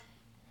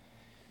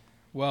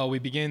Well, we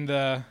begin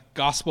the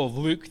Gospel of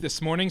Luke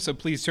this morning, so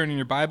please turn in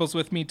your Bibles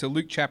with me to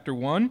Luke chapter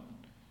 1.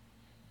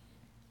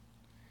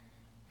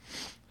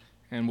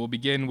 And we'll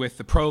begin with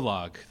the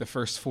prologue, the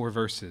first 4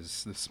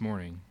 verses this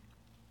morning.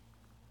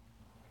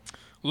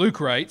 Luke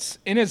writes,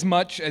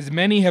 "Inasmuch as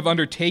many have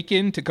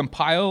undertaken to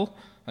compile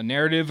a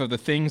narrative of the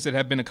things that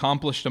have been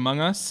accomplished among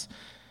us,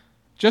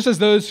 just as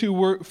those who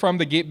were from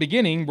the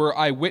beginning were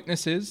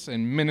eyewitnesses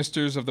and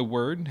ministers of the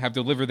word have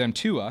delivered them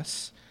to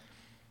us,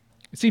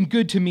 it seemed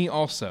good to me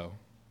also,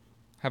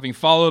 having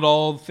followed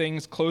all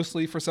things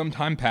closely for some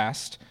time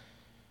past,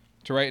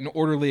 to write an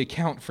orderly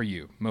account for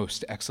you,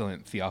 most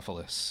excellent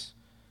Theophilus,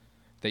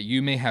 that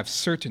you may have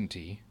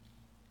certainty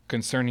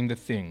concerning the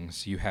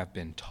things you have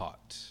been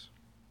taught."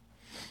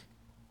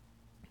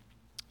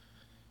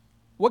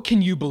 What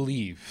can you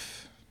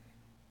believe?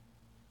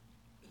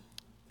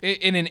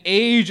 In an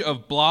age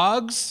of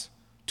blogs,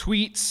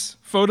 tweets,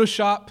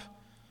 Photoshop,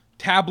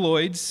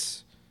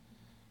 tabloids,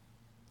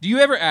 do you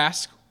ever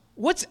ask,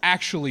 what's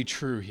actually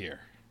true here?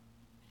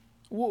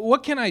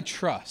 What can I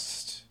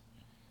trust?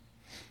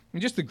 I mean,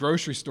 just the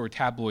grocery store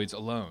tabloids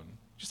alone.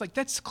 Just like,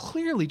 that's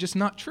clearly just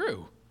not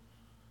true.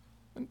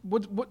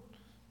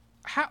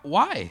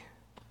 Why?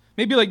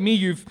 Maybe like me,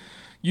 you've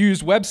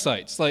used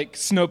websites like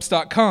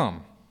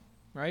Snopes.com,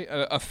 right?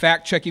 A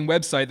fact-checking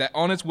website that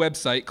on its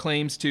website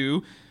claims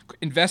to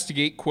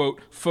investigate,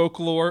 quote,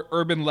 folklore,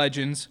 urban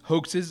legends,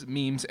 hoaxes,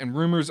 memes, and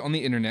rumors on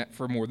the internet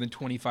for more than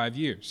 25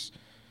 years.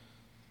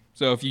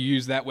 So if you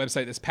used that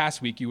website this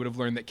past week, you would have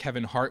learned that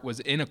Kevin Hart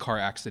was in a car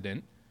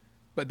accident,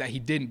 but that he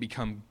didn't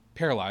become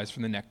paralyzed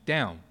from the neck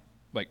down,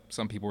 like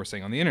some people were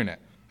saying on the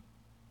internet.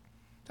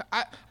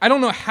 I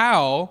don't know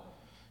how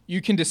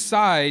you can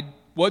decide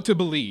what to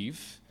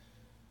believe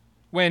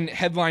when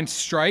headlines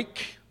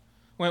strike,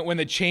 when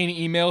the chain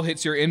email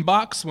hits your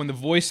inbox, when the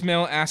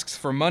voicemail asks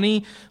for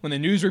money, when the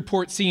news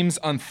report seems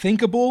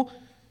unthinkable.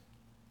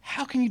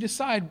 How can you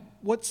decide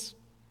what's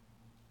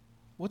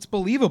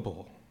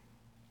believable?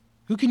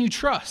 Who can you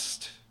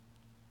trust?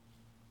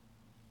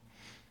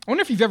 I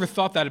wonder if you've ever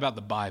thought that about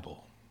the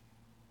Bible.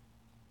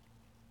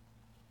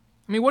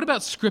 I mean, what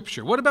about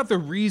Scripture? What about the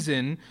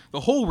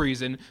whole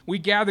reason we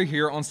gather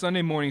here on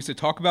Sunday mornings to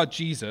talk about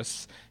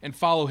Jesus and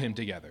follow him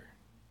together?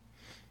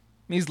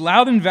 I mean, is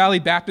Loudoun Valley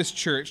Baptist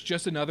Church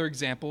just another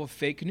example of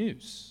fake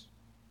news?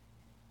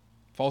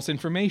 False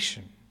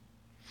information?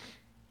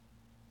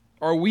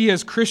 Are we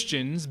as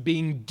Christians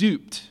being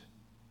duped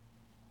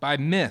by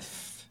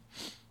myth,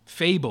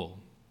 fable,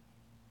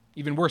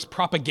 even worse,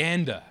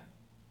 propaganda?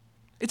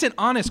 It's an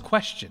honest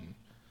question.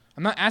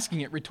 I'm not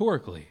asking it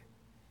rhetorically.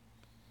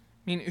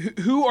 I mean,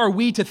 who are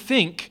we to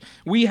think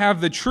we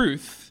have the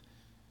truth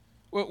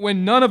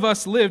when none of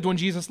us lived when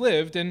Jesus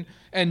lived and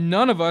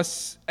none of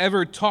us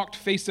ever talked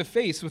face to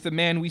face with the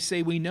man we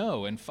say we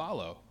know and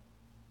follow?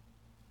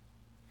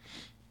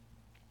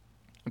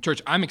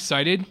 Church, I'm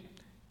excited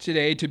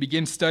today to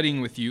begin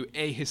studying with you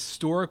a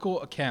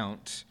historical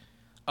account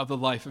of the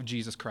life of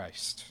Jesus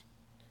Christ.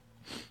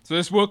 So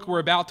this book we're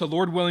about to,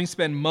 Lord willing,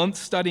 spend months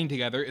studying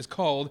together is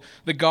called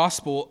the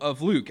Gospel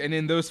of Luke. And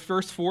in those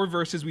first 4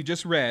 verses we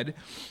just read,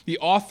 the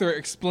author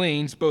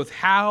explains both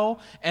how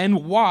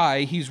and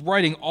why he's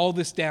writing all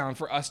this down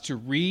for us to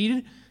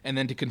read and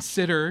then to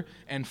consider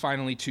and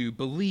finally to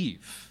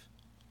believe.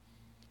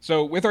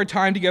 So with our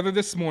time together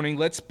this morning,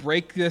 let's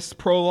break this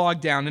prologue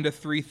down into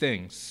 3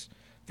 things,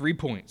 3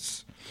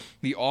 points.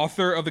 The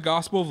author of the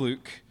Gospel of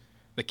Luke,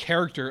 the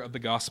character of the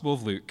Gospel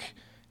of Luke,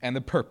 and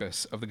the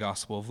purpose of the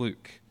Gospel of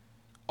Luke.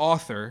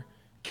 Author,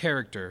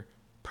 character,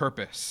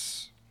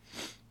 purpose.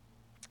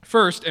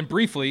 First, and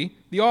briefly,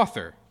 the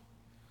author.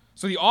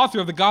 So the author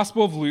of the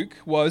Gospel of Luke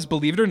was,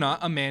 believe it or not,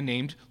 a man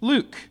named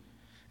Luke.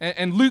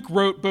 And Luke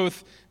wrote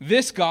both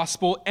this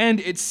gospel and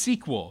its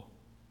sequel,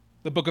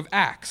 the book of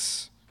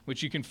Acts,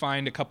 which you can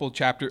find a couple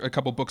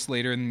books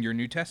later in your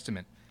New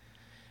Testament.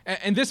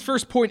 And this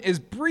first point is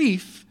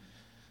brief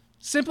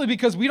simply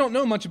because we don't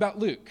know much about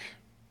Luke.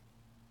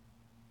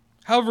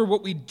 However,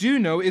 what we do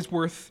know is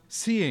worth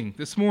seeing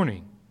this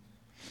morning.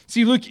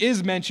 See, Luke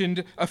is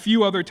mentioned a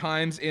few other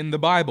times in the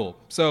Bible.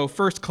 So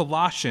first,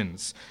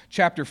 Colossians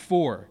chapter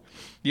 4.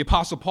 The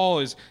Apostle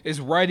Paul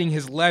is writing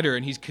his letter,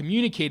 and he's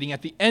communicating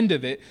at the end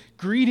of it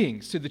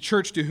greetings to the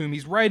church to whom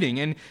he's writing.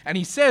 And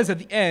he says at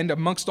the end,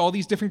 amongst all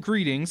these different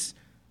greetings,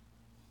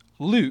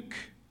 Luke,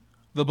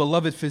 the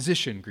beloved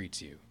physician,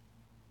 greets you.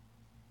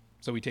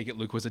 So we take it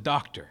Luke was a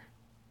doctor.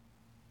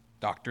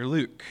 Dr.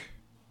 Luke.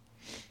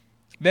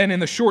 Then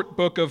in the short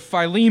book of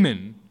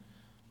Philemon,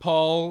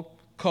 Paul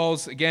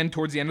calls, again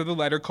towards the end of the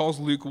letter, calls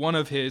Luke one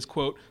of his,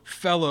 quote,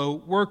 fellow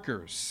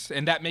workers.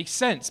 And that makes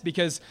sense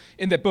because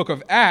in the book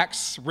of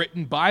Acts,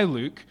 written by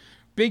Luke,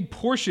 big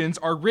portions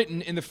are written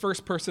in the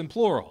first person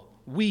plural.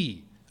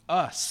 We,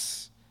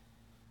 us.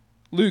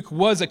 Luke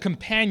was a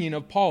companion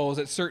of Paul's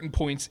at certain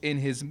points in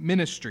his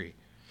ministry.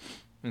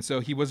 And so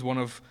he was one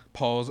of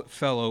Paul's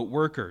fellow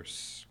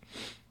workers.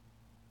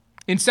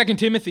 In 2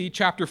 Timothy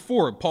chapter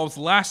 4, Paul's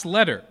last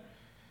letter,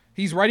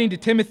 he's writing to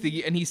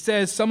Timothy, and he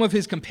says some of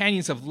his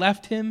companions have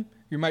left him.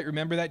 You might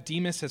remember that.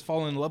 Demas has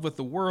fallen in love with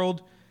the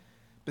world.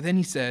 But then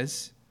he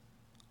says,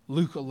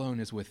 Luke alone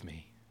is with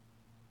me.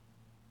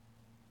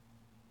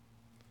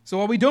 So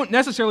while we don't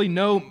necessarily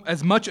know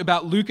as much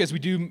about Luke as we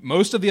do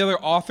most of the other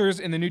authors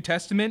in the New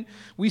Testament,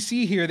 we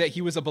see here that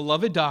he was a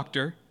beloved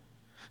doctor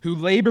who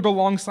labored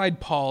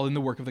alongside Paul in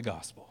the work of the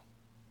gospel.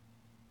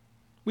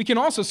 We can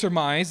also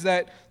surmise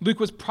that Luke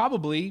was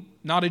probably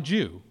not a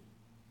Jew.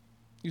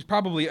 He was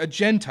probably a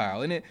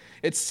Gentile, and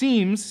it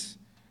seems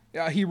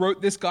he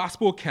wrote this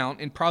gospel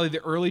account in probably the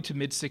early to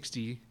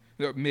mid-60s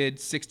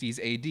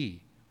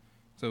AD,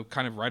 so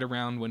kind of right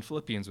around when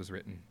Philippians was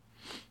written,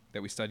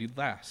 that we studied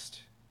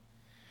last.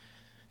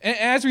 And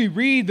as we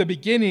read the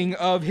beginning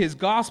of his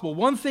gospel,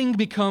 one thing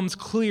becomes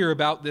clear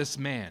about this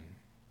man.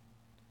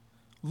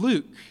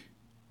 Luke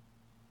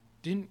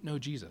didn't know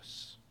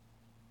Jesus,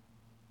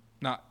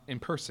 not in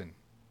person.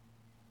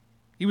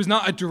 He was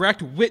not a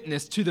direct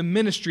witness to the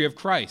ministry of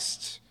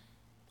Christ,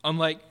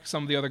 unlike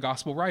some of the other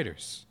gospel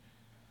writers.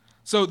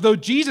 So though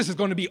Jesus is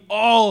going to be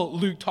all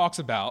Luke talks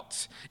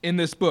about in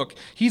this book,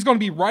 he's going to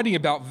be writing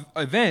about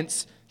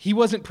events he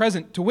wasn't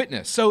present to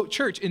witness. So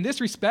church, in this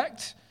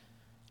respect,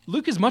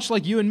 Luke is much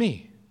like you and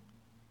me.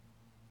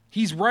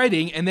 He's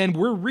writing, and then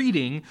we're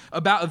reading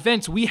about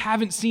events we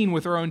haven't seen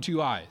with our own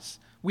two eyes.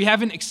 We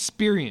haven't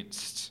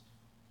experienced.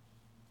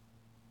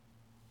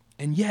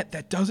 And yet,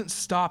 that doesn't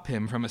stop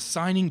him from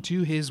assigning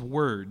to his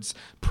words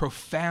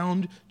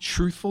profound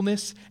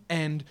truthfulness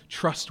and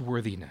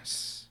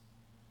trustworthiness.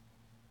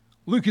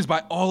 Luke is, by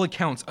all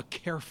accounts, a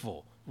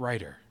careful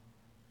writer.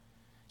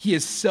 He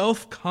is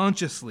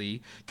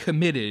self-consciously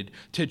committed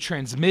to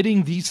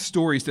transmitting these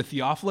stories to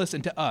Theophilus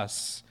and to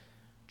us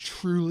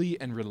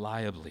truly and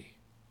reliably.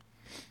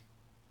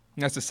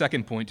 And that's the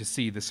second point to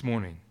see this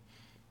morning.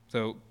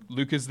 So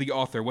Luke is the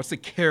author. What's the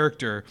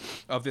character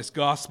of this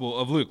gospel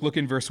of Luke? Look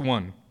in verse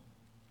 1.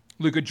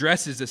 Luke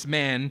addresses this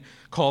man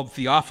called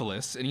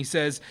Theophilus, and he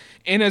says,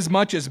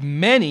 "Inasmuch as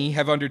many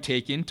have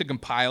undertaken to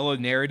compile a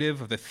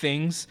narrative of the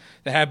things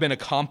that have been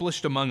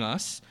accomplished among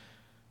us,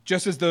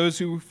 just as those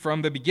who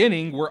from the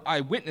beginning were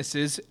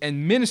eyewitnesses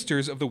and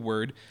ministers of the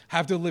word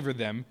have delivered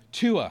them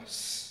to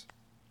us."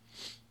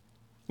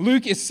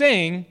 Luke is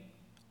saying,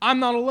 I'm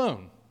not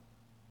alone.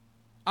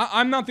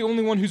 I'm not the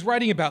only one who's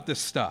writing about this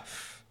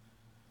stuff.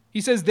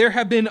 He says there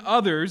have been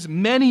others,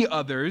 many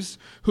others,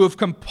 who have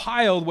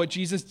compiled what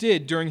Jesus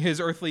did during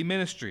his earthly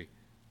ministry.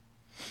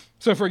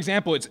 So, for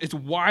example, it's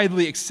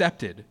widely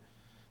accepted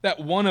that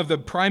one of the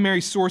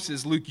primary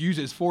sources Luke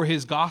uses for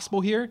his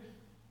gospel here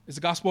is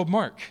the Gospel of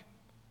Mark,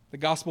 the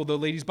gospel the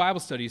ladies' Bible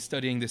study is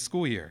studying this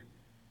school year.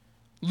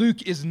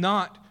 Luke is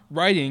not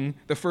writing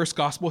the first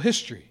gospel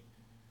history.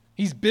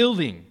 He's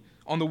building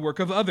on the work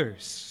of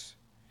others.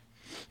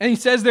 And he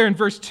says there in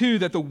verse 2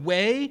 that the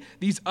way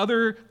these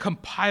other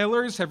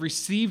compilers have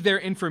received their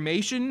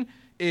information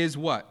is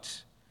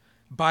what?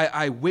 By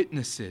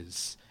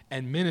eyewitnesses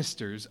and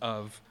ministers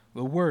of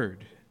the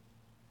word.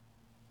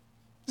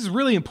 This is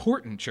really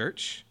important,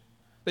 church.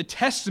 The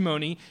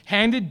testimony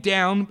handed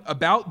down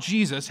about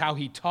Jesus, how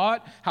he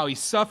taught, how he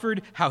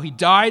suffered, how he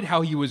died,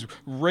 how he was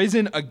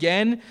risen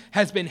again,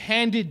 has been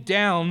handed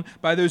down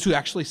by those who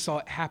actually saw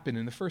it happen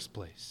in the first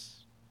place.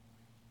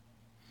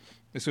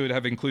 This would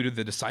have included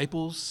the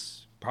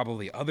disciples,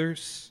 probably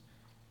others.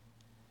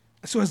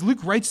 So as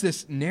Luke writes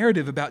this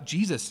narrative about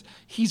Jesus,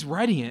 he's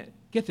writing it,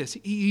 get this,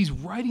 he's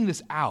writing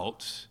this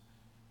out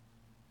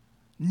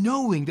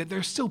knowing that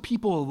there's still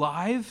people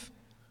alive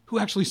who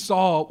actually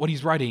saw what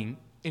he's writing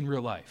in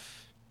real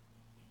life.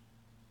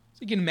 So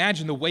you can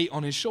imagine the weight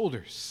on his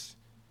shoulders.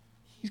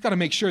 He's got to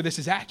make sure this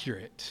is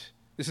accurate,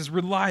 this is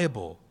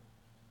reliable,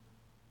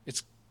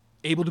 it's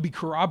able to be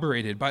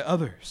corroborated by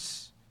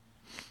others.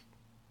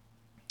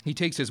 He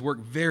takes his work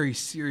very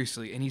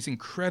seriously, and he's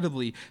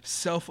incredibly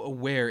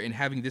self-aware in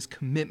having this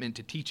commitment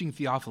to teaching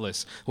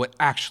Theophilus what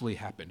actually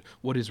happened,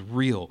 what is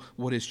real,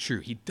 what is true.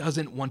 He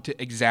doesn't want to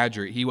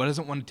exaggerate. He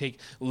doesn't want to take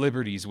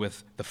liberties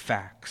with the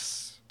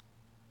facts.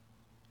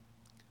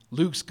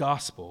 Luke's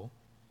gospel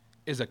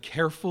is a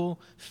careful,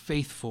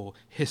 faithful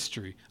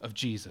history of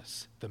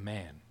Jesus, the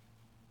man.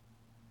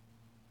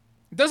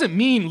 It doesn't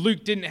mean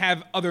Luke didn't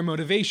have other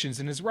motivations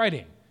in his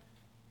writing.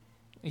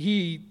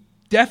 He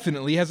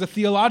definitely has a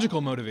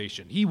theological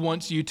motivation. He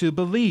wants you to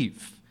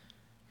believe.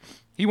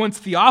 He wants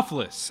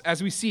Theophilus,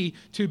 as we see,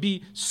 to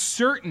be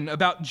certain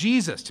about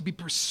Jesus, to be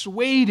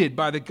persuaded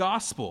by the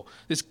gospel,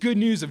 this good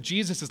news of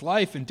Jesus'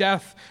 life and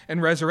death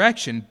and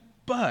resurrection.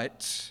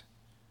 But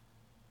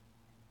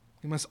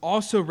we must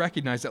also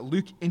recognize that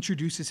Luke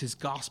introduces his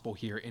gospel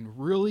here in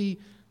really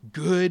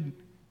good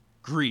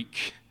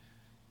Greek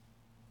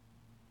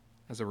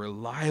as a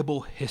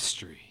reliable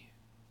history.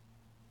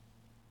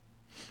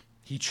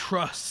 He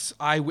trusts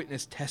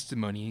eyewitness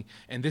testimony,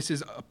 and this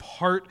is a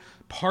part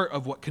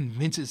of what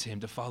convinces him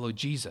to follow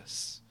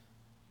Jesus.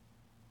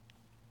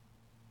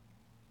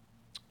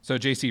 So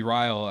J.C.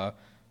 Ryle,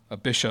 a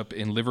bishop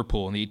in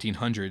Liverpool in the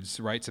 1800s,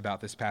 writes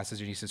about this passage,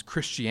 and he says,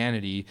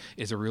 Christianity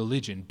is a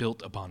religion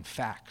built upon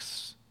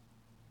facts.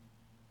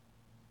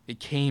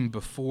 It came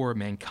before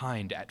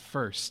mankind at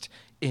first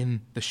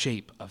in the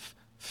shape of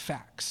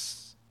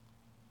facts.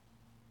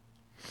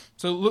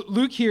 So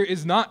Luke here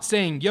is not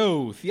saying,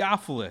 yo,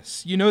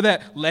 Theophilus, you know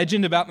that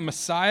legend about the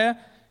Messiah?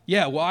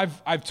 Yeah, well,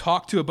 I've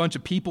talked to a bunch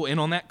of people in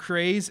on that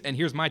craze, and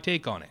here's my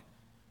take on it.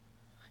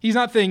 He's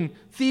not saying,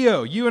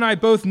 Theo, you and I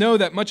both know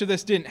that much of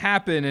this didn't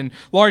happen, and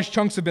large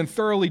chunks have been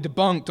thoroughly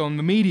debunked on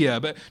the media,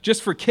 but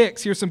just for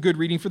kicks, here's some good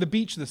reading for the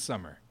beach this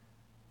summer.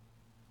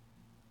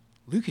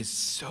 Luke is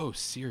so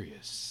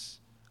serious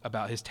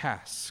about his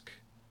task.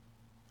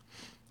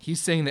 He's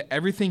saying that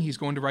everything he's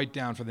going to write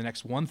down for the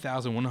next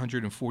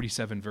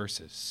 1,147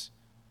 verses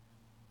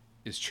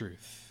is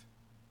truth.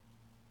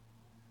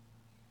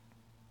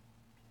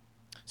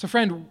 So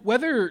friend,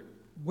 whether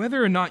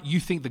or not you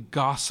think the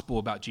gospel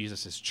about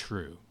Jesus is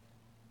true,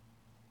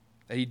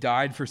 that he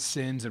died for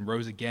sins and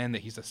rose again, that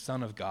he's the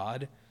Son of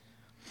God,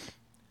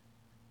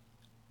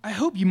 I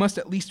hope you must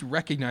at least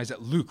recognize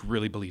that Luke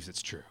really believes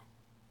it's true.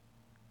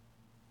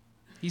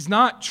 He's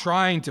not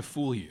trying to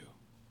fool you.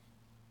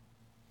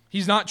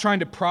 He's not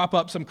trying to prop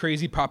up some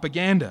crazy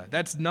propaganda.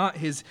 That's not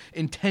his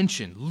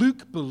intention.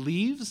 Luke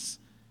believes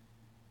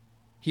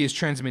he is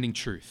transmitting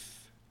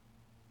truth.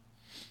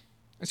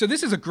 And so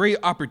this is a great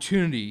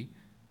opportunity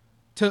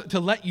to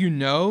let you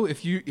know,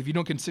 if you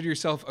don't consider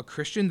yourself a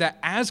Christian, that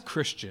as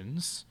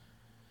Christians,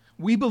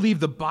 we believe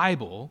the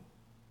Bible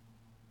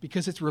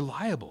because it's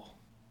reliable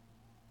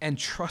and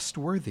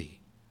trustworthy.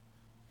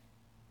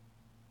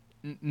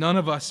 None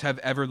of us have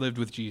ever lived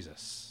with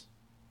Jesus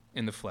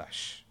in the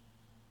flesh.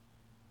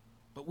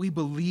 But we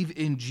believe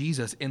in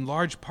Jesus in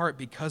large part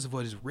because of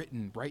what is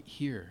written right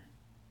here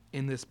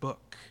in this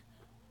book.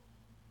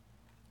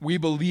 We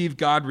believe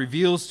God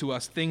reveals to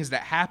us things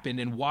that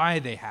happened and why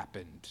they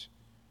happened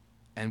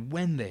and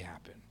when they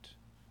happened.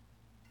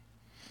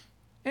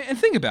 And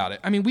think about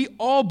it. I mean, we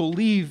all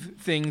believe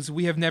things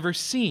we have never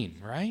seen,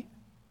 right?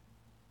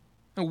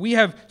 And we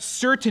have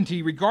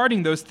certainty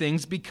regarding those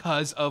things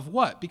because of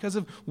what? Because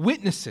of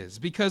witnesses,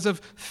 because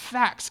of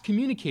facts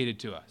communicated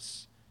to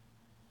us.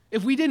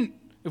 If we didn't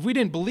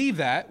believe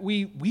that,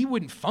 we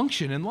wouldn't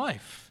function in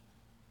life.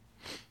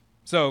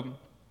 So,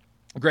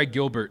 Greg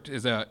Gilbert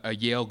is a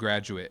Yale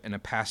graduate and a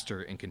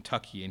pastor in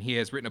Kentucky, and he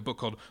has written a book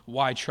called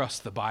Why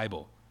Trust the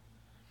Bible?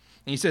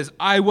 And he says,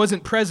 I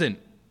wasn't present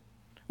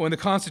when the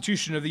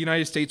Constitution of the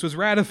United States was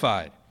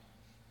ratified,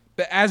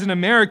 but as an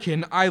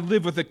American, I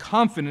live with the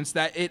confidence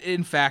that it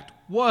in fact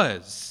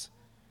was,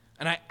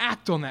 and I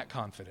act on that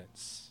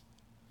confidence.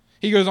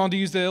 He goes on to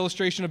use the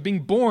illustration of being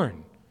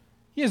born.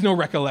 He has no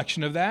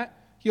recollection of that.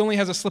 He only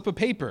has a slip of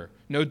paper,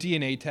 no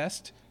DNA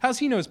test. How does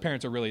he know his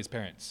parents are really his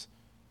parents?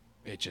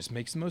 It just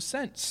makes the most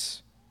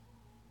sense.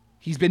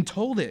 He's been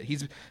told it. He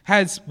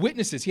has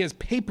witnesses. He has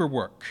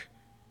paperwork.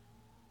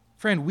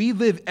 Friend, we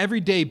live every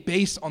day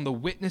based on the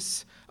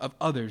witness of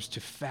others to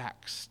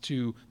facts,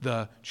 to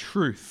the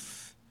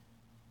truth.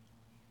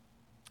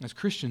 As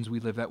Christians,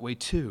 we live that way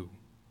too.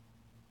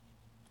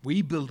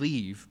 We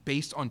believe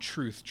based on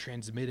truth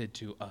transmitted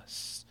to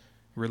us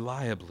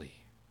reliably.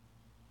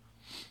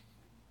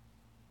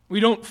 We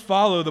don't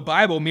follow the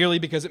Bible merely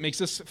because it makes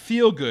us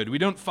feel good. We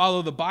don't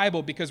follow the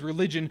Bible because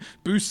religion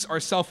boosts our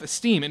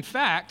self-esteem. In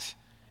fact,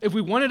 if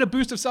we wanted a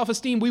boost of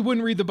self-esteem, we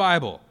wouldn't read the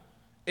Bible.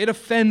 It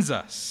offends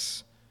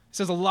us. It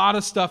says a lot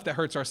of stuff that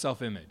hurts our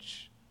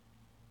self-image.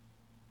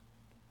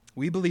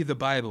 We believe the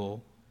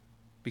Bible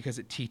because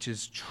it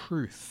teaches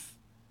truth,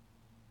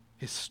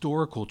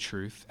 historical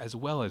truth as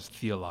well as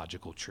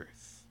theological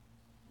truth.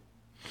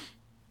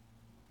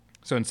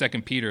 So in 2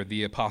 Peter,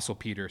 the Apostle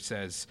Peter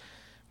says,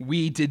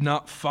 we did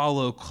not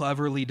follow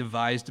cleverly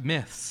devised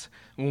myths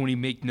when we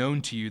make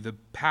known to you the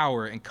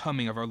power and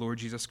coming of our Lord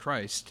Jesus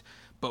Christ,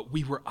 but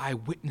we were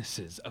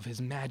eyewitnesses of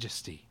his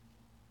majesty.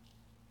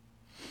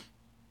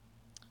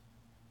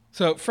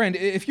 So, friend,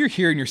 if you're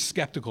here and you're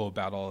skeptical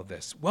about all of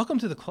this, welcome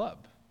to the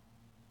club.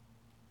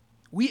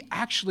 We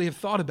actually have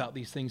thought about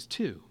these things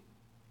too.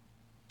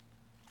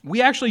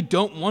 We actually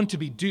don't want to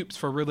be dupes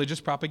for religious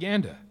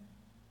propaganda.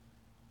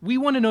 We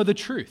want to know the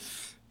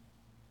truth.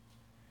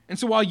 And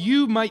so while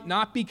you might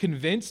not be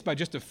convinced by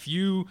just a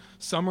few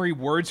summary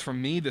words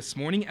from me this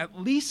morning, at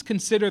least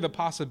consider the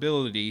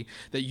possibility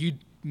that you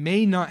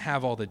may not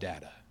have all the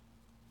data.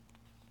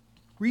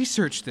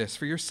 Research this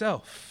for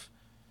yourself.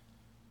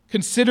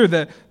 Consider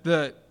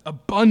the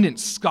abundant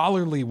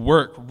scholarly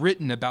work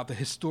written about the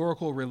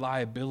historical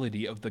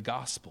reliability of the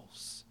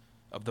Gospels,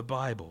 of the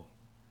Bible.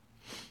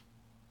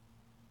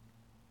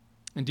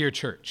 And dear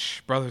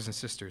church, brothers and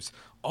sisters,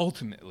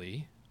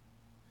 ultimately,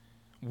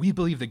 we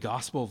believe the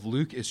Gospel of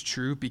Luke is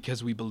true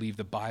because we believe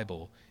the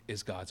Bible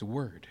is God's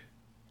Word.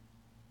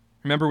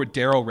 Remember what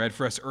Daryl read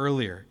for us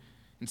earlier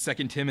in 2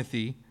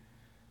 Timothy,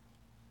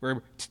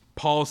 where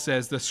Paul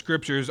says the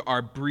Scriptures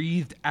are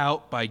breathed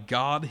out by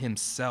God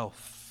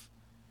himself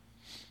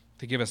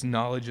to give us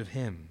knowledge of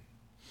him.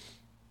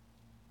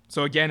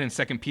 So again in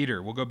 2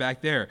 Peter, we'll go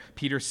back there.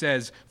 Peter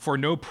says, for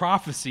no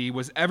prophecy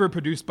was ever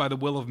produced by the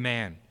will of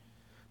man,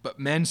 but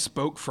men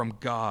spoke from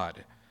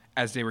God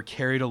as they were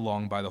carried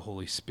along by the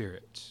Holy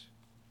Spirit.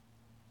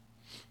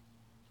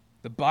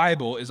 The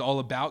Bible is all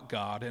about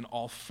God and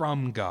all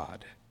from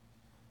God.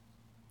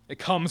 It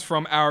comes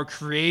from our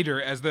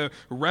Creator as the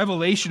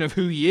revelation of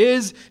who He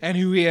is and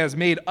who He has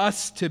made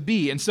us to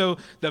be. And so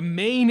the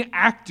main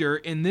actor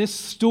in this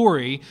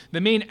story,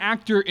 the main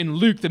actor in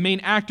Luke, the main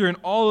actor in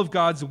all of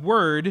God's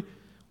Word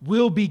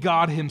will be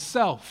God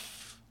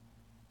Himself.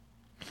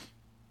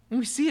 And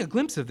we see a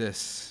glimpse of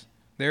this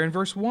there in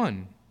verse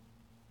 1.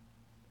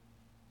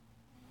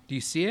 Do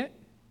you see it?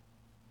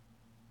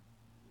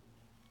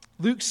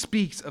 Luke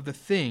speaks of the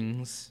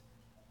things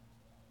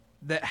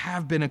that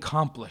have been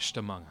accomplished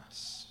among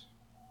us.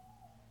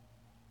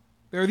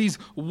 There are these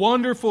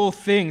wonderful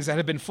things that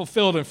have been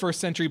fulfilled in first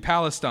century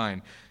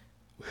Palestine.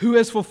 Who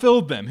has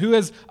fulfilled them? Who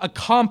has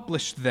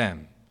accomplished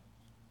them?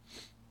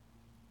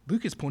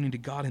 Luke is pointing to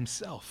God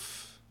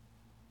Himself.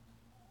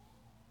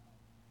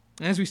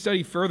 And as we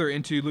study further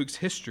into Luke's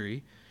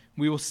history,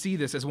 we will see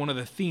this as one of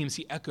the themes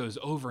he echoes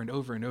over and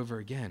over and over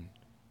again.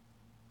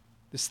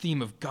 This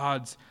theme of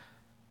God's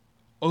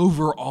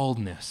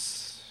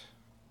overallness,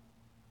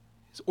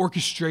 His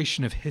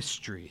orchestration of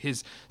history,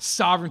 His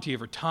sovereignty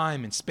over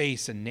time and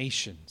space and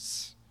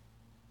nations.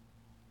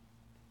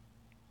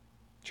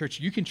 Church,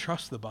 you can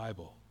trust the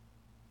Bible.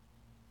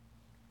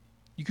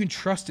 You can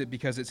trust it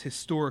because it's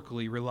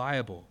historically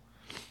reliable.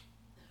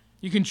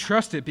 You can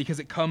trust it because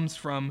it comes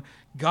from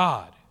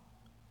God.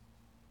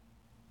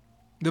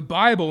 The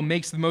Bible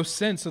makes the most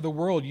sense of the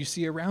world you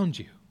see around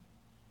you.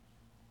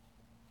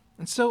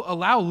 And so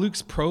allow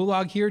Luke's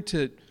prologue here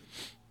to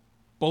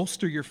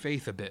bolster your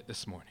faith a bit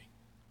this morning.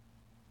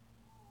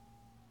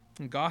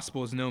 The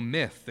gospel is no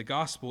myth. The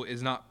gospel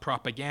is not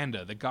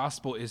propaganda. The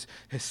gospel is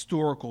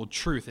historical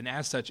truth, and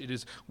as such, it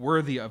is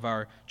worthy of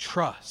our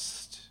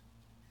trust.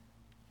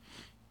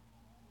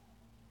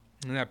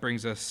 And that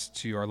brings us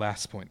to our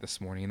last point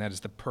this morning, and that is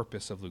the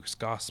purpose of Luke's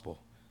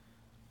gospel.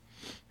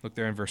 Look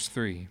there in verse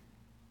 3.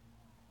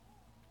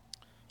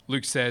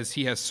 Luke says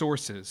he has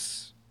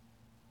sources,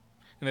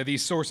 and that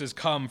these sources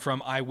come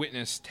from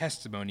eyewitness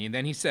testimony. And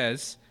then he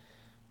says,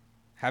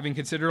 having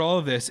considered all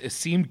of this, it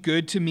seemed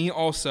good to me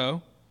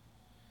also,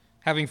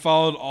 having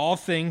followed all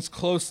things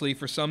closely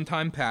for some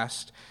time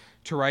past,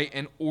 to write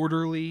an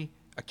orderly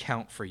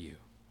account for you,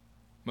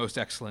 most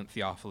excellent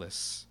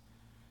Theophilus,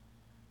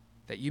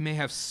 that you may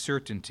have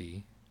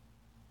certainty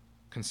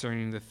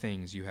concerning the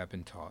things you have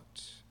been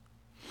taught.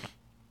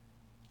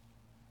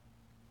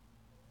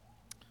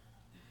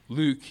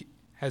 Luke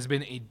has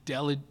been a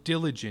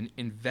diligent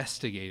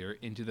investigator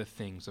into the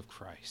things of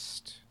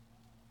Christ.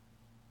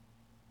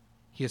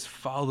 He has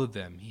followed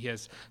them. He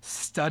has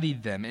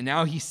studied them. And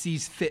now he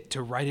sees fit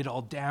to write it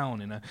all down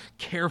in a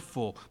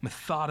careful,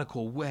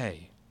 methodical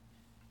way.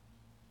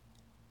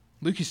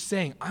 Luke is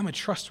saying, I'm a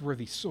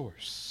trustworthy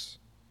source.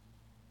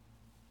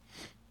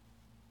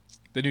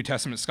 The New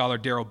Testament scholar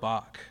Darrell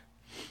Bock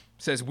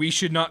says, we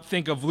should not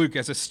think of Luke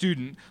as a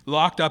student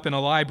locked up in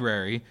a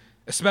library,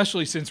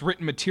 especially since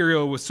written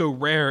material was so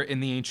rare in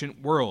the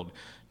ancient world.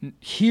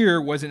 Here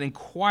was an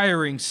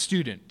inquiring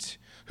student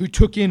who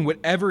took in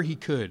whatever he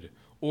could,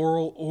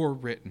 oral or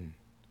written.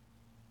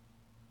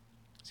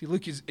 See,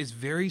 Luke is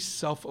very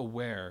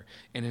self-aware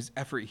in his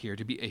effort here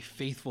to be a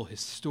faithful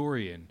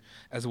historian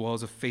as well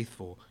as a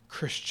faithful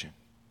Christian.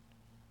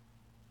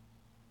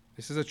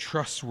 This is a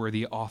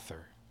trustworthy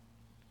author.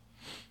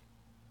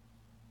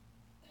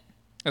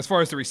 As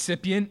far as the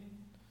recipient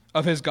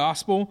of his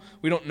gospel,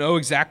 we don't know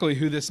exactly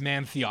who this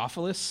man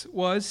Theophilus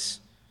was.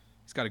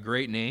 He's got a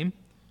great name.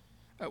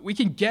 We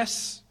can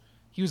guess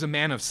he was a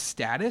man of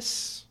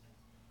status,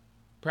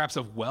 perhaps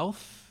of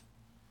wealth.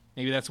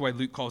 Maybe that's why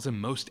Luke calls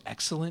him most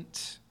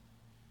excellent.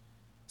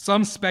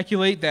 Some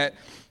speculate that,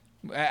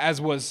 as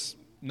was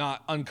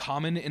not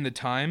uncommon in the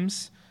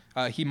times,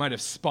 he might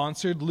have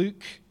sponsored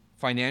Luke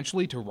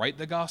financially to write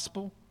the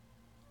gospel.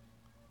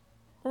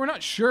 Or we're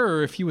not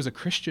sure if he was a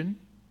Christian.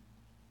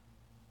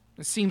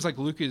 It seems like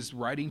Luke is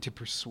writing to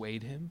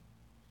persuade him.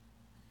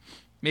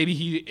 Maybe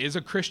he is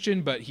a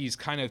Christian, but he's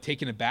kind of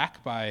taken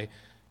aback by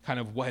kind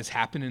of what has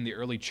happened in the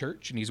early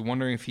church, and he's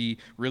wondering if he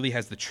really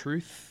has the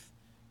truth.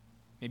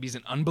 Maybe he's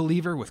an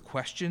unbeliever with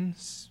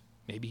questions.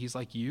 Maybe he's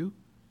like you.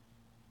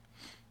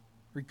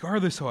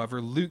 Regardless,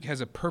 however, Luke has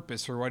a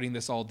purpose for writing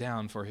this all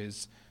down for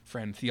his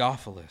friend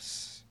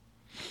Theophilus.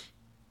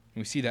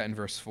 And we see that in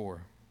verse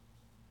 4.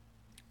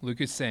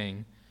 Luke is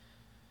saying,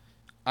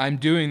 I'm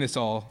doing this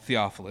all,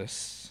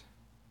 Theophilus.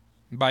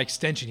 And by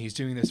extension, he's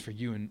doing this for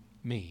you and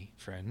me,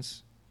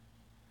 friends,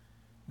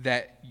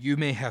 that you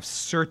may have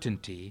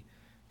certainty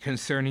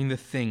concerning the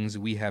things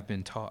we have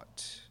been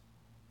taught.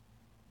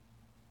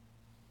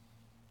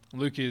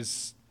 Luke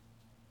is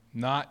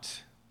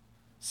not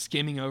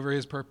skimming over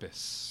his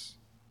purpose.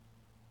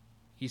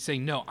 He's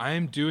saying, no, I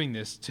am doing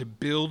this to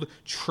build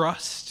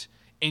trust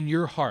in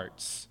your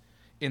hearts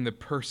in the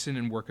person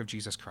and work of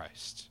Jesus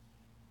Christ.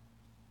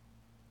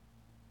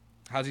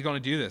 How's he going to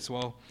do this?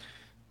 Well,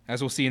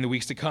 as we'll see in the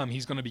weeks to come,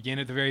 he's going to begin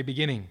at the very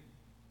beginning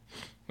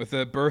with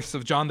the births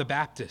of John the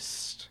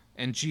Baptist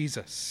and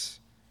Jesus.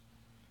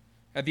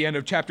 At the end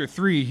of chapter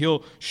 3,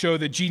 he'll show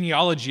the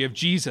genealogy of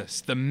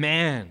Jesus, the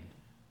man,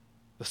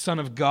 the Son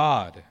of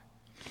God.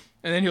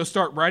 And then he'll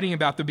start writing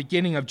about the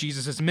beginning of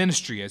Jesus'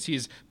 ministry as he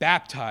is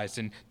baptized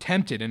and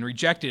tempted and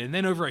rejected. And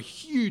then over a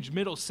huge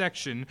middle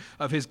section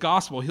of his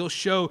gospel, he'll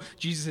show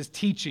Jesus'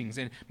 teachings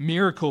and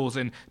miracles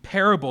and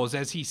parables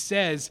as he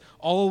says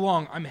all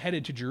along, I'm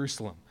headed to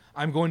Jerusalem.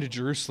 I'm going to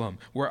Jerusalem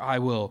where I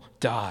will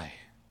die.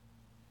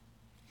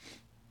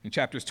 In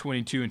chapters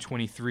 22 and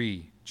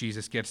 23,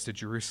 Jesus gets to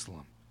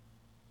Jerusalem.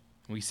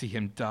 We see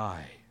him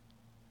die.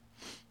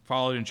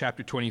 Followed in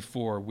chapter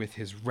 24 with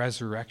his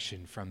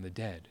resurrection from the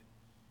dead.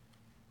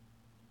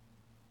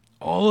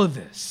 All of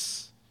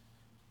this,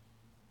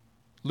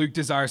 Luke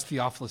desires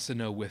Theophilus to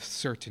know with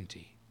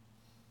certainty.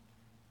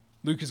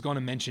 Luke is going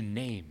to mention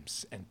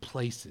names and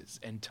places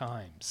and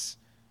times,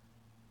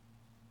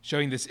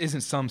 showing this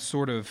isn't some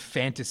sort of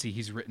fantasy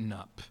he's written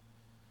up,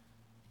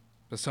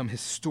 but some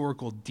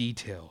historical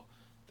detail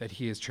that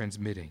he is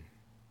transmitting.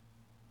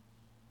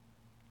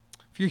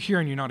 If you're here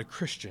and you're not a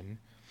Christian,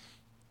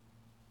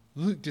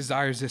 Luke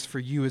desires this for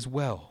you as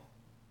well.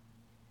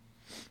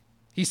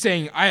 He's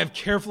saying, I have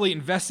carefully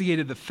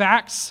investigated the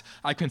facts.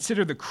 I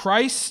consider the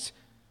Christ.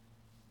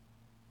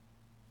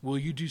 Will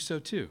you do so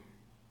too?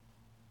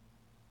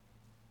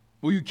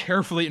 Will you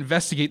carefully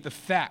investigate the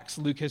facts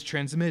Luke has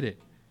transmitted?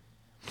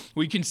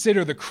 Will you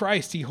consider the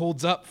Christ he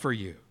holds up for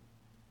you?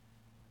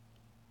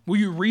 Will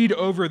you read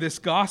over this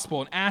gospel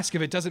and ask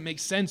if it doesn't make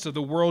sense of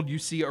the world you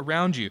see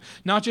around you?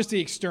 Not just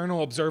the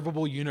external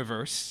observable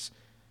universe,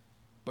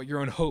 but your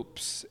own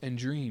hopes and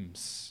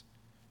dreams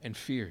and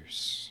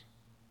fears.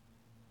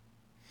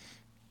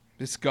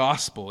 This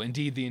gospel,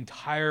 indeed the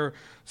entire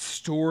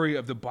story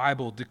of the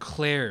Bible,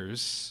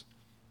 declares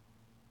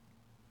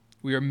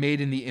we are made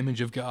in the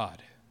image of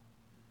God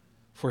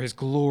for his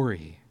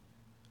glory.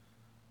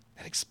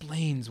 That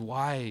explains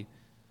why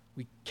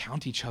we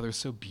count each other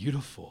so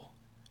beautiful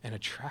and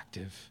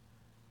attractive.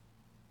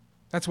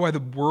 That's why the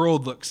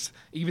world looks,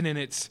 even in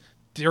its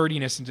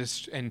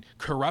dirtiness and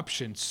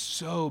corruption,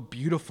 so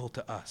beautiful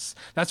to us.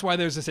 That's why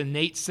there's this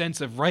innate sense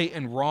of right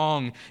and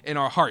wrong in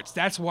our hearts.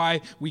 That's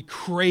why we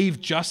crave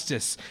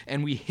justice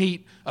and we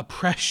hate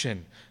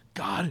oppression.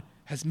 God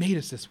has made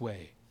us this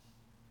way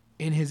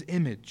in his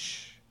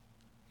image.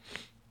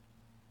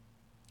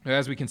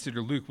 As we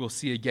consider Luke, we'll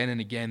see again and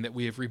again that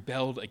we have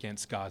rebelled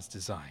against God's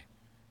design.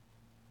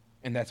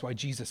 And that's why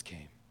Jesus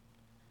came.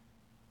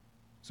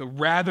 So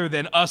rather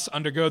than us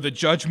undergo the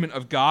judgment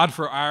of God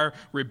for our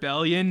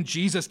rebellion,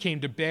 Jesus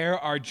came to bear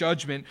our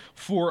judgment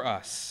for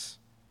us.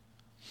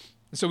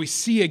 And so we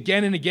see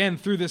again and again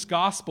through this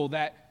gospel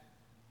that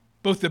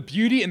both the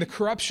beauty and the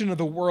corruption of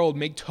the world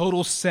make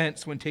total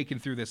sense when taken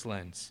through this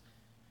lens.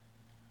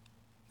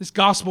 This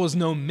gospel is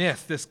no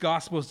myth. This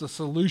gospel is the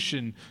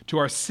solution to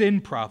our sin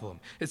problem.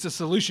 It's the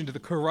solution to the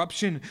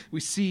corruption we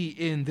see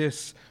in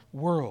this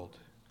world.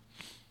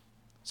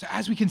 So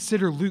as we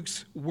consider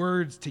Luke's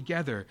words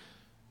together,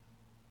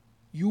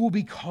 you will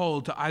be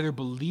called to either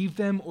believe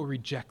them or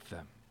reject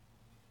them.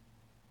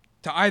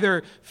 To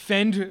either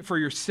fend for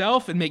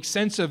yourself and make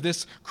sense of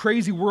this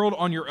crazy world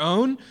on your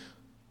own,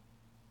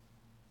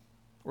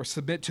 or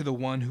submit to the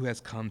one who has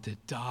come to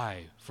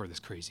die for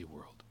this crazy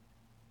world.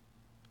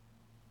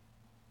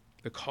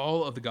 The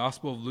call of the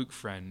Gospel of Luke,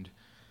 friend,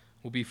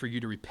 will be for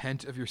you to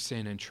repent of your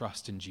sin and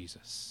trust in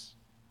Jesus.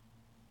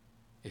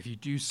 If you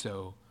do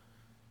so,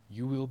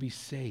 you will be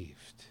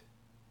saved.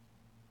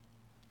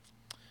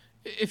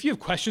 If you have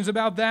questions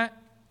about that,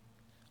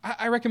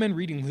 I recommend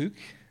reading Luke.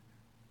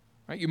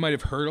 Right? You might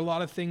have heard a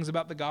lot of things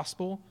about the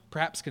gospel.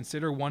 Perhaps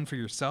consider one for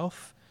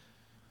yourself.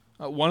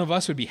 One of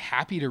us would be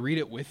happy to read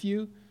it with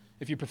you.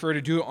 If you prefer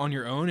to do it on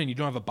your own and you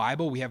don't have a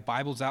Bible, we have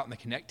Bibles out in the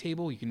Connect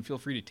table. You can feel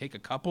free to take a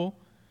couple.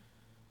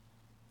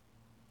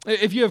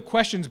 If you have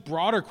questions,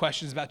 broader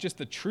questions about just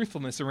the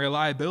truthfulness and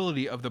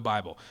reliability of the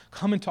Bible,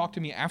 come and talk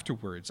to me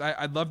afterwards.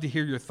 I'd love to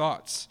hear your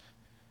thoughts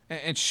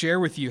and share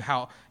with you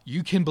how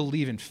you can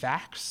believe in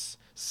facts,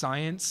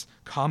 science,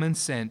 common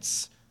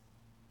sense,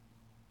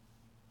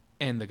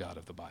 and the God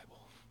of the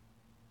Bible.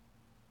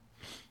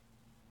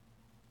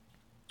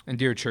 And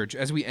dear church,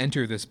 as we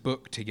enter this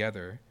book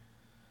together,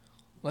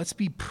 let's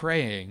be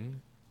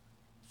praying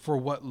for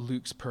what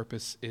Luke's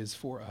purpose is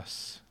for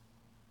us.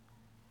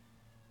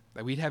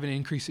 That we'd have an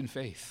increase in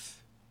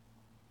faith.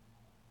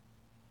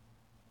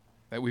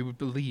 That we would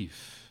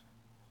believe.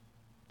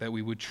 That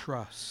we would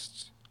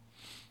trust.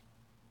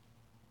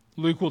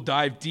 Luke will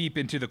dive deep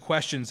into the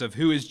questions of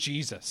who is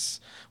Jesus,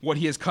 what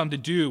he has come to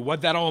do, what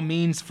that all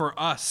means for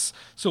us.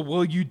 So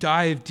will you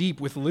dive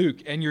deep with Luke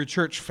and your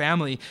church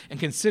family and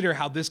consider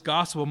how this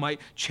gospel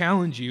might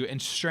challenge you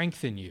and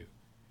strengthen you?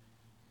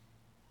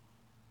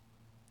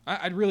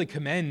 I'd really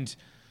commend,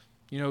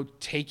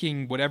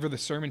 taking whatever the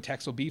sermon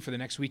text will be for the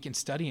next week and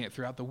studying it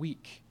throughout the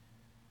week.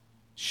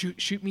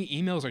 Shoot me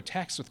emails or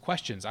texts with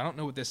questions. I don't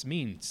know what this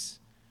means.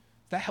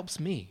 That helps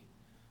me.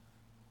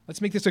 Let's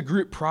make this a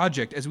group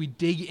project as we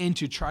dig in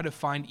to try to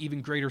find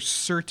even greater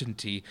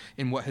certainty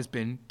in what has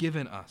been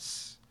given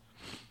us.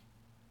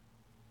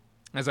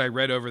 As I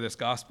read over this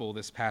gospel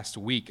this past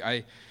week,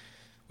 I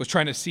was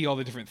trying to see all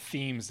the different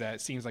themes that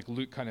it seems like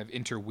Luke kind of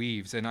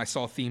interweaves, and I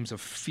saw themes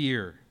of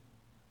fear,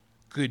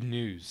 good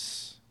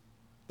news,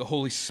 the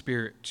Holy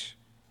Spirit,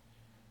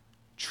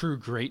 true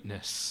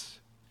greatness,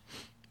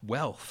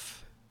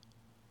 wealth,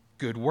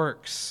 good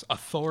works,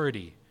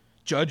 authority,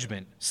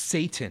 judgment,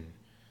 Satan,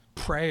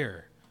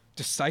 prayer,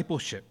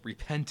 discipleship,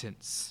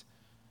 repentance.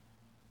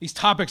 These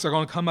topics are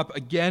going to come up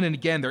again and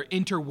again. They're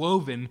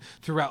interwoven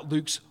throughout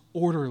Luke's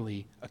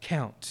orderly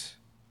account.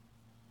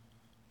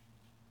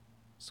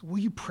 So will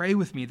you pray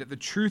with me that the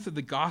truth of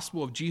the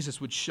gospel of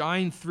Jesus would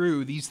shine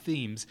through these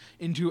themes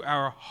into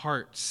our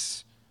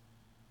hearts,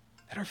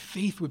 that our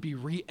faith would be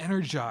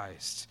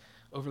re-energized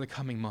over the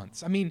coming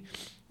months? I mean,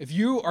 if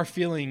you are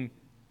feeling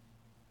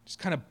just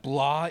kind of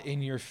blah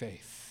in your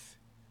faith,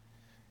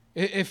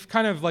 if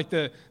kind of like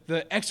the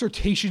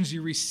exhortations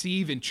you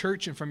receive in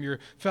church and from your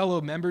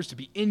fellow members to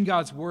be in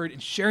God's word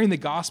and sharing the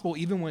gospel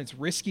even when it's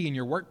risky in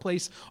your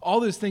workplace, all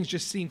those things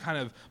just seem kind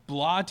of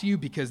blah to you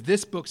because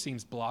this book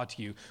seems blah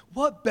to you,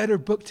 what better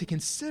book to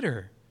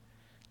consider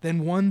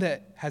than one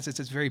that has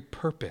as its very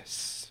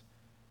purpose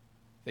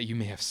that you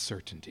may have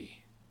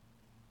certainty,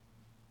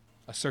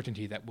 a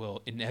certainty that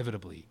will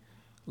inevitably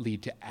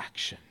lead to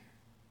action?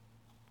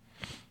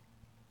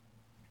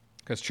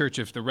 Because, church,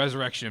 if the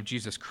resurrection of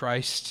Jesus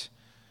Christ,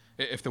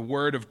 if the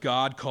word of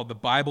God called the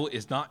Bible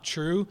is not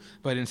true,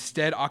 but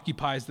instead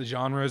occupies the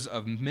genres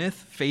of myth,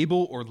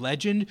 fable, or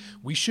legend,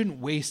 we shouldn't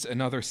waste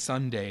another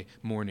Sunday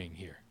morning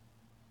here.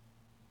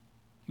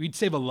 We'd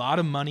save a lot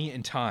of money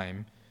and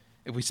time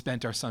if we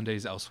spent our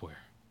Sundays elsewhere.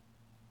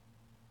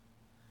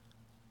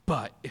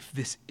 But if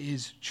this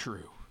is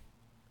true,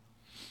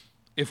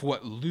 if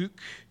what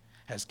Luke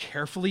has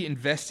carefully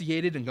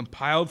investigated and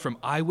compiled from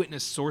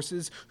eyewitness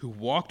sources who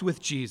walked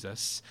with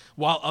Jesus,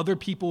 while other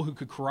people who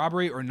could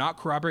corroborate or not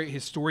corroborate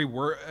his story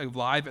were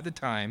alive at the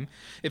time,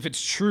 if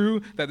it's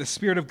true that the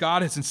Spirit of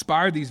God has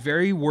inspired these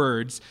very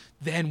words,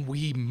 then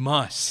we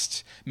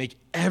must make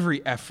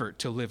every effort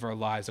to live our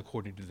lives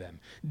according to them,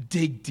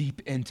 dig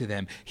deep into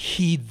them,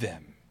 heed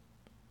them.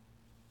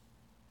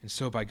 And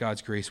so by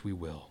God's grace we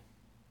will.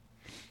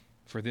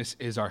 For this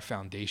is our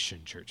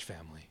foundation, church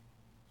family.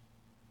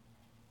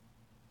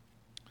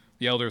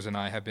 The elders and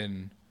I have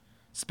been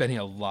spending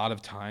a lot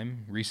of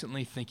time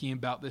recently thinking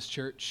about this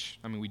church.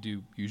 I mean, we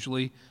do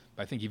usually,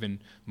 but I think even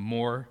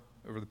more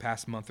over the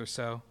past month or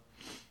so.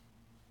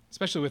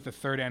 Especially with the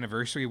 3rd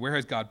anniversary. Where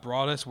has God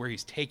brought us? Where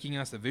he's taking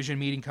us? The vision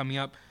meeting coming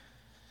up.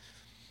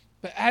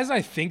 But as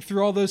I think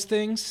through all those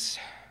things,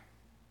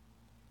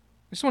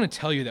 I just want to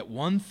tell you that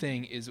one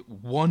thing is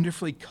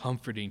wonderfully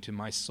comforting to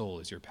my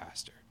soul as your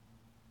pastor.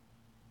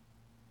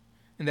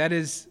 And that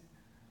is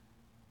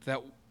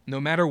that no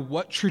matter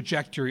what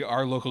trajectory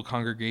our local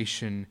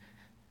congregation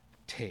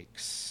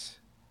takes,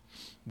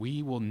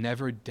 we will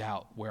never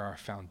doubt where our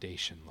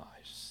foundation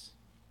lies.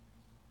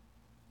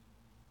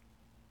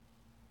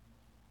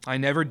 I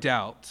never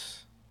doubt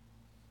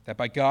that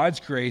by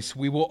God's grace,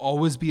 we will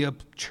always be a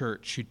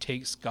church who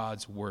takes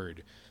God's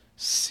word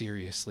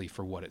seriously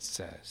for what it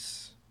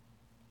says.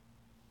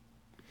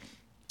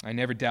 I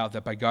never doubt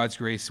that by God's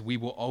grace, we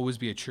will always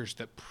be a church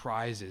that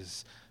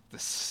prizes the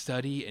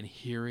study and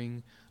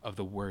hearing of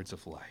the words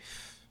of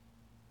life.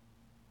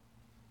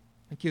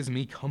 It gives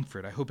me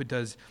comfort. I hope it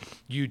does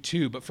you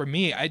too. But for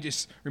me, it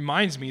just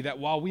reminds me that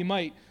while we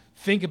might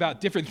think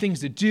about different things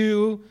to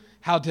do,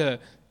 how to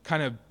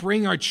kind of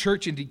bring our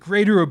church into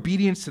greater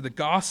obedience to the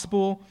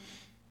gospel,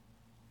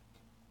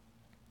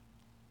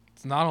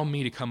 it's not on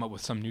me to come up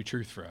with some new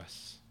truth for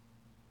us.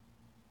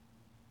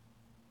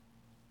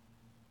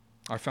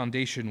 Our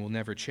foundation will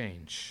never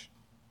change.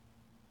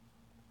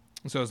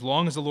 And so as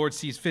long as the Lord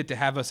sees fit to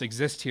have us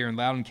exist here in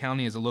Loudoun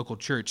County as a local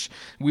church,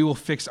 we will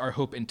fix our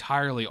hope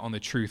entirely on the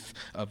truth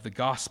of the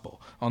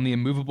gospel, on the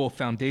immovable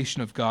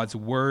foundation of God's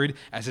word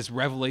as his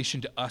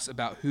revelation to us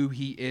about who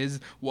he is,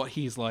 what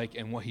he's like,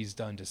 and what he's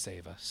done to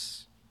save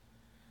us.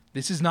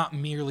 This is not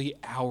merely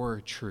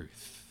our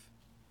truth.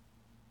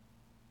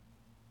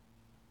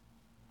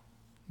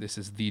 This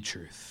is the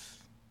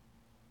truth.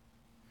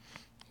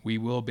 We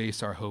will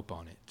base our hope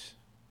on it.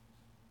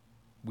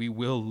 We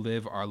will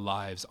live our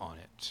lives on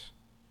it.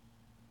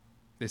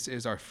 This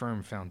is our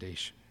firm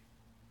foundation.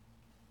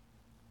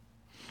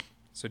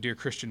 So, dear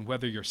Christian,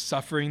 whether you're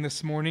suffering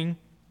this morning,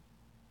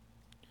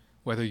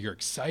 whether you're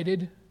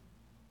excited,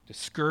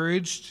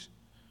 discouraged,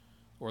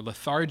 or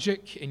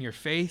lethargic in your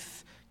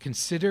faith,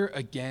 consider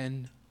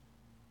again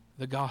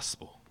the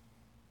gospel.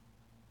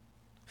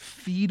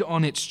 Feed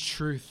on its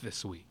truth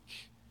this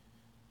week.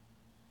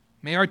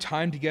 May our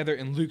time together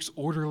in Luke's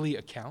orderly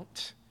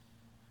account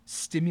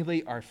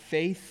stimulate our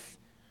faith,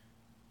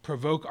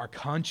 provoke our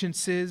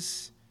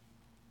consciences,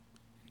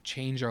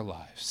 change our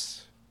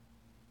lives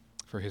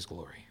for his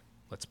glory.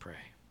 Let's pray.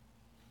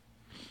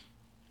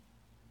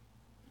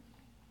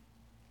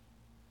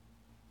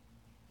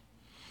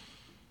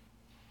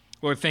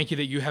 Lord, thank you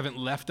that you haven't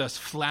left us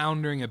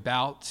floundering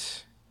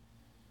about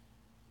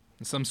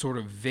in some sort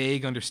of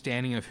vague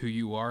understanding of who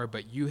you are,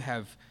 but you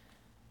have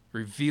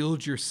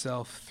revealed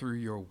yourself through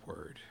your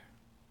word.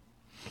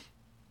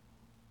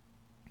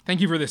 Thank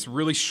you for this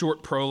really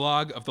short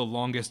prologue of the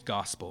longest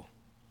gospel.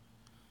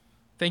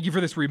 Thank you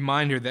for this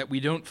reminder that we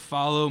don't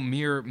follow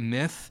mere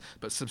myth,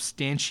 but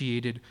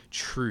substantiated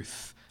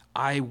truth,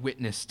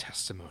 eyewitness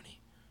testimony.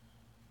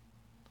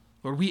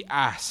 Lord, we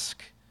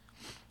ask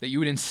that you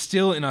would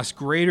instill in us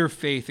greater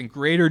faith and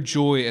greater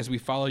joy as we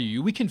follow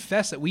you. We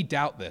confess that we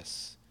doubt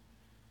this.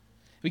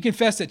 We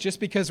confess that just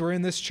because we're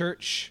in this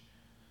church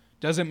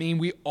doesn't mean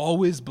we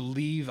always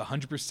believe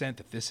 100%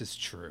 that this is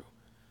true.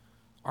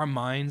 Our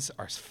minds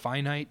are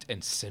finite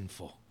and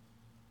sinful.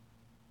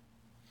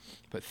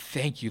 But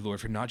thank you, Lord,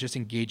 for not just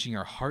engaging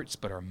our hearts,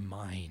 but our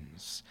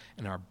minds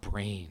and our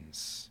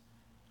brains,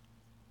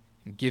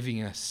 and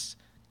giving us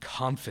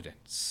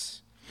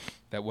confidence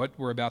that what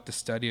we're about to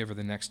study over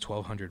the next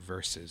 1,200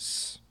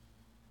 verses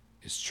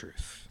is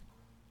truth.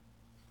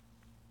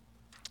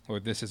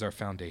 Lord, this is our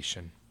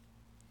foundation,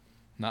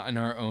 not in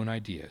our own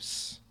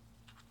ideas,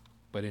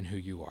 but in who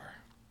you are.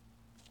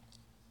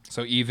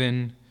 So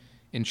even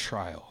in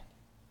trial,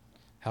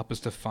 help us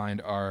to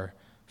find our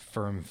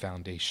firm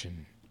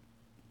foundation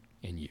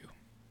in you.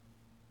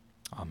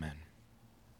 Amen.